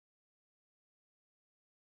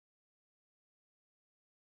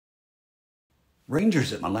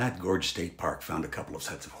Rangers at Malad Gorge State Park found a couple of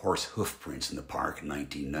sets of horse hoof prints in the park in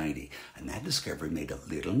 1990, and that discovery made a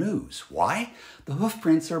little news. Why? The hoof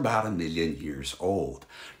prints are about 1,000,000 years old.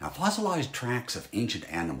 Now, fossilized tracks of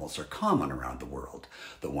ancient animals are common around the world.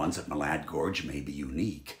 The ones at Malad Gorge may be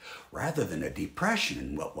unique. Rather than a depression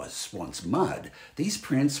in what was once mud, these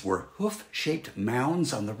prints were hoof-shaped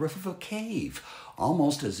mounds on the roof of a cave,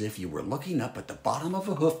 almost as if you were looking up at the bottom of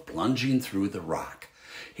a hoof plunging through the rock.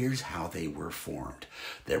 Here's how they were formed.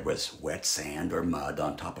 There was wet sand or mud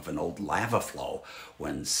on top of an old lava flow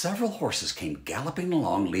when several horses came galloping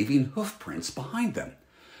along, leaving hoof prints behind them.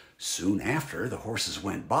 Soon after the horses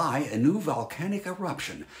went by, a new volcanic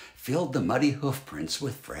eruption filled the muddy hoof prints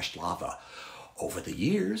with fresh lava. Over the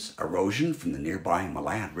years, erosion from the nearby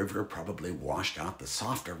Malad River probably washed out the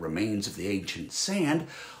softer remains of the ancient sand,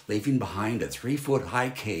 leaving behind a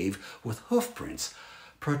 3-foot-high cave with hoof prints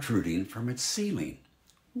protruding from its ceiling.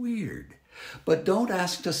 Weird. But don't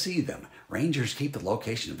ask to see them. Rangers keep the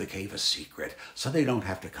location of the cave a secret, so they don't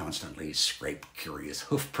have to constantly scrape curious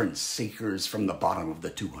hoofprint seekers from the bottom of the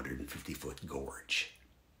 250-foot gorge.